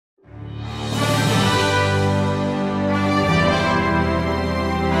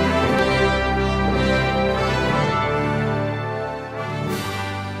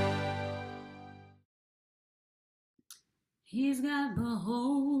got the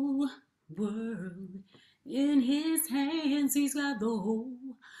whole world in his hands. He's got the whole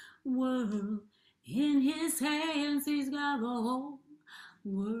world in his hands. He's got the whole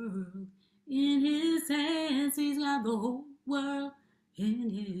world in his hands. He's got the whole world in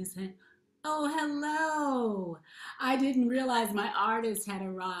his hands. Oh, hello. I didn't realize my artist had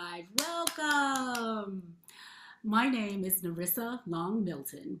arrived. Welcome. My name is Nerissa Long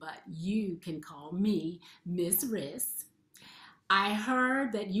Milton, but you can call me Miss Riss. I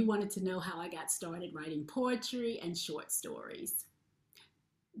heard that you wanted to know how I got started writing poetry and short stories.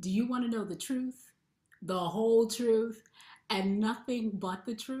 Do you want to know the truth? The whole truth? And nothing but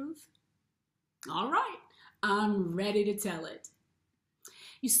the truth? All right, I'm ready to tell it.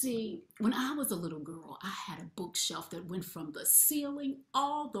 You see, when I was a little girl, I had a bookshelf that went from the ceiling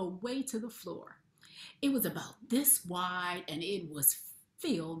all the way to the floor. It was about this wide and it was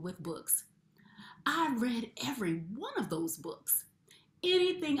filled with books. I read every one of those books.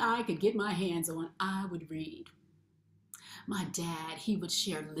 Anything I could get my hands on, I would read. My dad, he would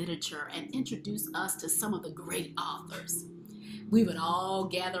share literature and introduce us to some of the great authors. We would all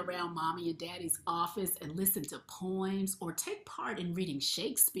gather around Mommy and Daddy's office and listen to poems or take part in reading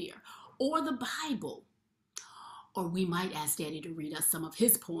Shakespeare or the Bible. Or we might ask Daddy to read us some of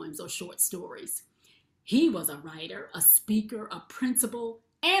his poems or short stories. He was a writer, a speaker, a principal,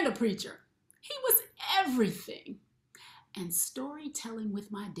 and a preacher. He was everything. And storytelling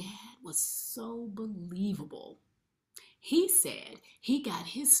with my dad was so believable. He said he got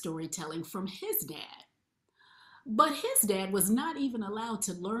his storytelling from his dad. But his dad was not even allowed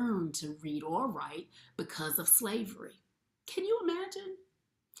to learn to read or write because of slavery. Can you imagine?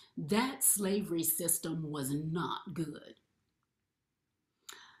 That slavery system was not good.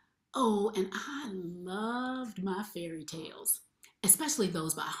 Oh, and I loved my fairy tales, especially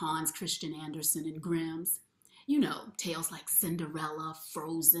those by Hans Christian Andersen and Grimm's. You know, tales like Cinderella,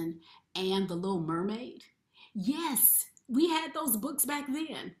 Frozen, and The Little Mermaid. Yes, we had those books back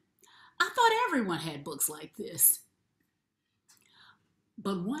then. I thought everyone had books like this.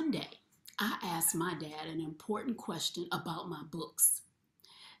 But one day, I asked my dad an important question about my books.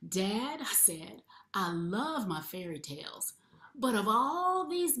 Dad, I said, I love my fairy tales, but of all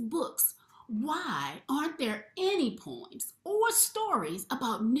these books, why aren't there any poems or stories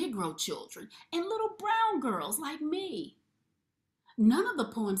about Negro children and little brown girls like me? None of the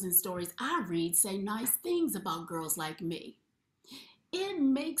poems and stories I read say nice things about girls like me. It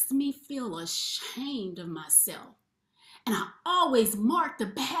makes me feel ashamed of myself, and I always mark the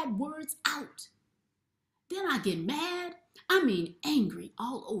bad words out. Then I get mad, angry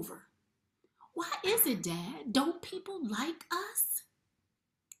all over. Why is it, Dad? Don't people like us?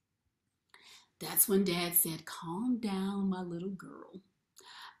 That's when Dad said, calm down, my little girl.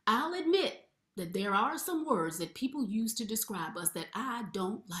 I'll admit that there are some words that people use to describe us that I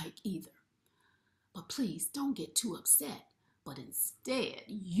don't like either. But please don't get too upset. But instead,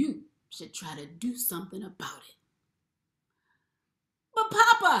 you should try to do something about it. But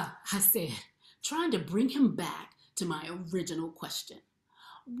Papa, I said, trying to bring him back to my original question.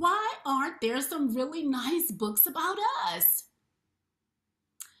 Why aren't there some really nice books about us?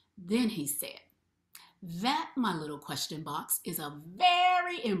 Then he said, that, my little question box, is a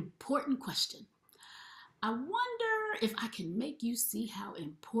very important question. I wonder if I can make you see how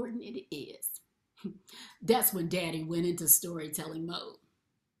important it is. That's when Daddy went into storytelling mode.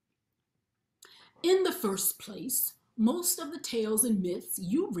 In the first place, most of the tales and myths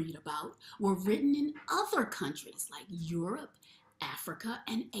you read about were written in other countries like Europe, Africa,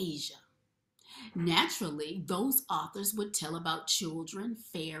 and Asia. Naturally, those authors would tell about children,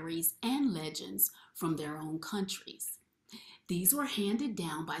 fairies, and legends from their own countries. These were handed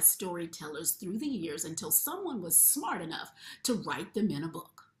down by storytellers through the years until someone was smart enough to write them in a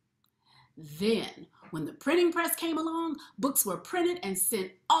book. Then, when the printing press came along, books were printed and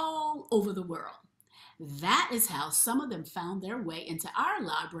sent all over the world. That is how some of them found their way into our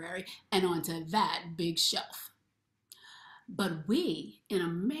library and onto that big shelf. But we in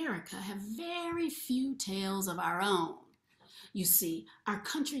America have very few tales of our own. You see, our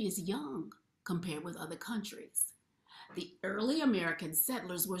country is young compared with other countries. The early American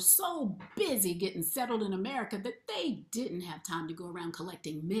settlers were so busy getting settled in America that they didn't have time to go around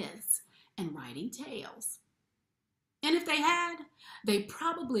collecting myths and writing tales. And if they had, they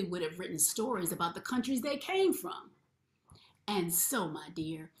probably would have written stories about the countries they came from. And so, my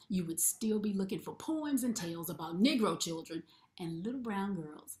dear, you would still be looking for poems and tales about Negro children and little brown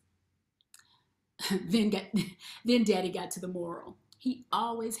girls. Then Daddy got to the moral. He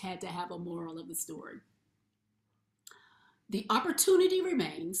always had to have a moral of the story. The opportunity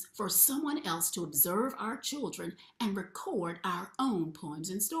remains for someone else to observe our children and record our own poems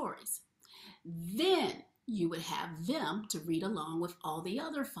and stories. Then you would have them to read along with all the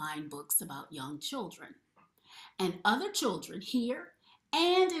other fine books about young children. And other children here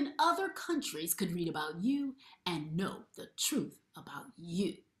and in other countries could read about you and know the truth about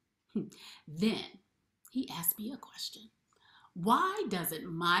you. Then he asked me a question. Why doesn't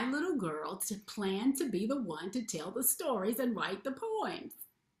my little girl plan to be the one to tell the stories and write the poems?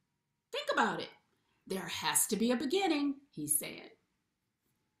 Think about it. There has to be a beginning, he said.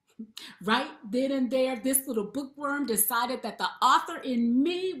 Right then and there, this little bookworm decided that the author in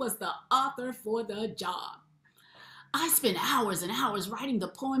me was the author for the job. I spent hours and hours writing the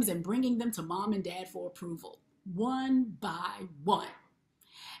poems and bringing them to Mom and Dad for approval, one by one.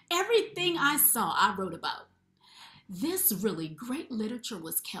 Everything I saw, I wrote about. This really great literature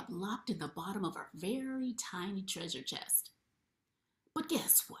was kept locked in the bottom of our very tiny treasure chest. But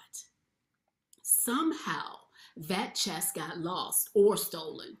guess what? Somehow that chest got lost or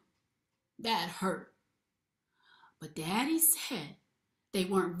stolen. That hurt. But Daddy said they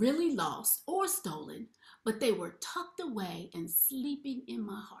weren't really lost or stolen, but they were tucked away and sleeping in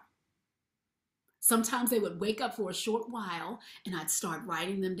my heart. Sometimes they would wake up for a short while and I'd start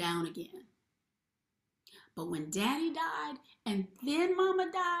writing them down again. But when Daddy died and then Mama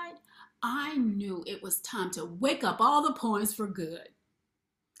died, I knew it was time to wake up all the poems for good.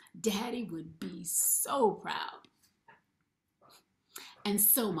 Daddy would be so proud. And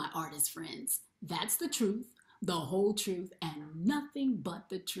so, my artist friends, that's the truth, the whole truth, and nothing but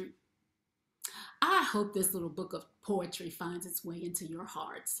the truth. I hope this little book of poetry finds its way into your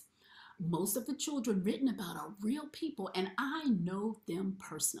hearts. Most of the children written about are real people, and I know them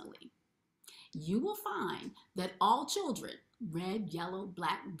personally. You will find that all children, red, yellow,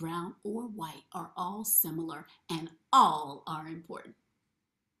 black, brown, or white, are all similar and all are important.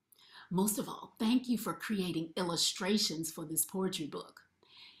 Most of all, thank you for creating illustrations for this poetry book.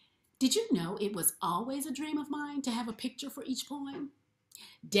 Did you know it was always a dream of mine to have a picture for each poem?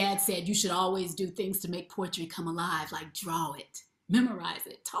 Dad said you should always do things to make poetry come alive, like draw it, memorize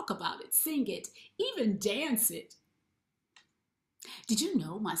it, talk about it, sing it, even dance it. Did you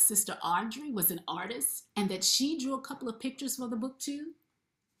know my sister Audrey was an artist and that she drew a couple of pictures for the book too?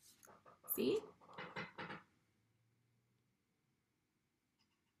 See?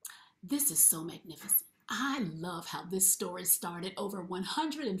 This is so magnificent. I love how this story started over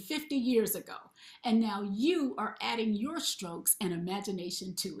 150 years ago, and now you are adding your strokes and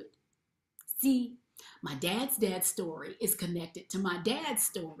imagination to it. See, my dad's story is connected to my dad's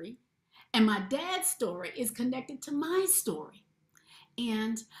story, and my dad's story is connected to my story.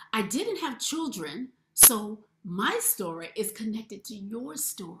 And I didn't have children, so my story is connected to your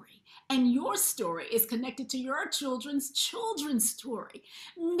story, and your story is connected to your children's story.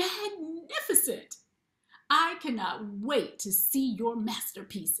 Magnificent! I cannot wait to see your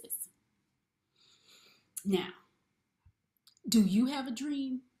masterpieces. Now, do you have a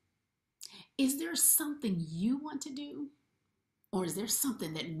dream? Is there something you want to do? Or is there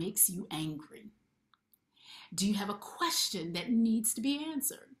something that makes you angry? Do you have a question that needs to be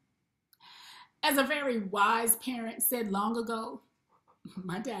answered? As a very wise parent said long ago,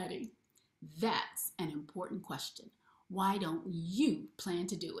 my daddy, that's an important question. Why don't you plan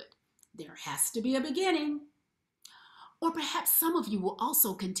to do it? There has to be a beginning. Or perhaps some of you will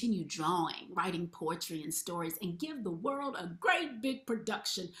also continue drawing, writing poetry and stories, and give the world a great big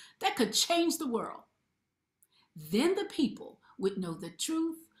production that could change the world. Then the people would know the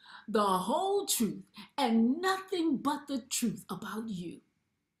truth, the whole truth, and nothing but the truth about you.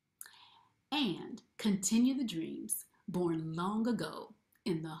 And continue the dreams born long ago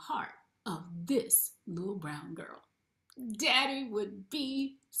in the heart of this little brown girl. Daddy would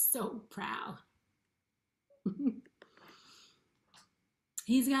be so proud.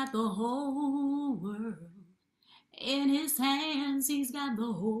 He's got the whole world in his hands. He's got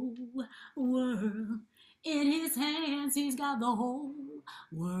the whole world in his hands. He's got the whole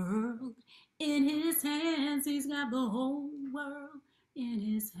world in his hands. He's got the whole world in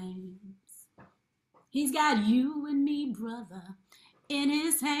his hands. He's got you and me, brother, in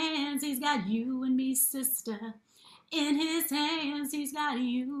his hands. He's got you and me, sister, in his hands. He's got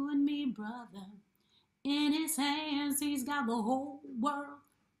you and me, brother, in his hands. He's got the whole world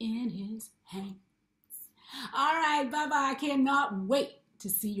in his hands. All right, bye-bye. I cannot wait to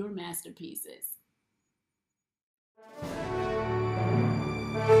see your masterpieces.